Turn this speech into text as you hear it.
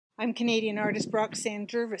I'm Canadian artist Roxanne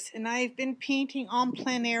Jervis, and I've been painting en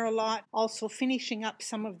plein air a lot, also finishing up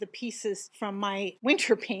some of the pieces from my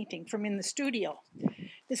winter painting from in the studio.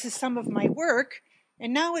 This is some of my work,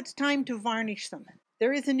 and now it's time to varnish them.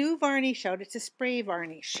 There is a new varnish out. It's a spray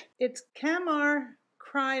varnish. It's Camar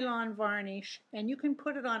Krylon varnish, and you can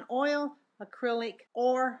put it on oil, acrylic,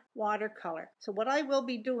 or watercolor. So what I will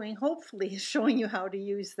be doing, hopefully, is showing you how to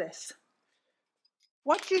use this.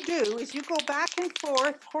 What you do is you go back and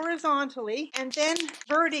forth horizontally and then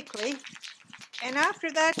vertically, and after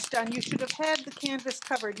that's done you should have had the canvas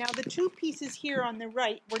covered. Now the two pieces here on the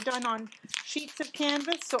right were done on sheets of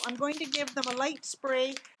canvas, so I'm going to give them a light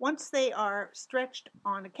spray. Once they are stretched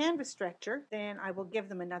on a canvas stretcher, then I will give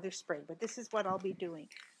them another spray, but this is what I'll be doing.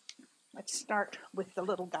 Let's start with the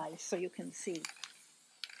little guys so you can see.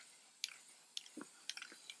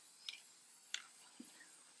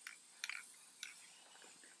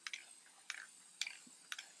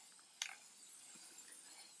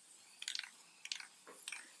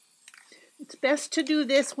 It's best to do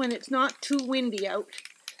this when it's not too windy out.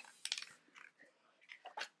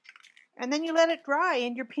 And then you let it dry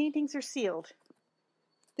and your paintings are sealed.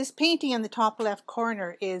 This painting in the top left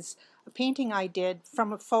corner is a painting I did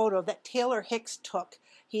from a photo that Taylor Hicks took.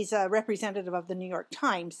 He's a representative of the New York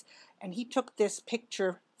Times, and he took this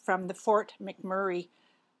picture from the Fort McMurray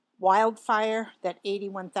wildfire that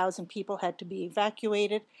 81,000 people had to be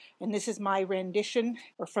evacuated, and this is my rendition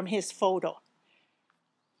from his photo.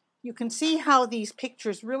 You can see how these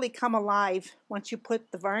pictures really come alive once you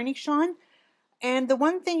put the varnish on. And the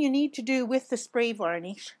one thing you need to do with the spray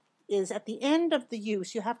varnish is at the end of the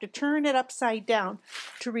use, you have to turn it upside down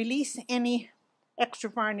to release any extra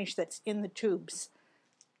varnish that's in the tubes.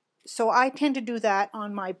 So I tend to do that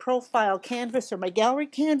on my profile canvas or my gallery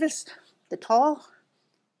canvas, the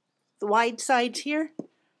wide sides here.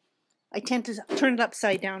 I tend to turn it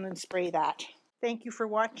upside down and spray that. Thank you for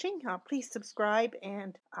watching. Please subscribe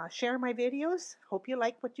and share my videos. Hope you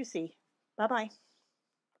like what you see. Bye-bye.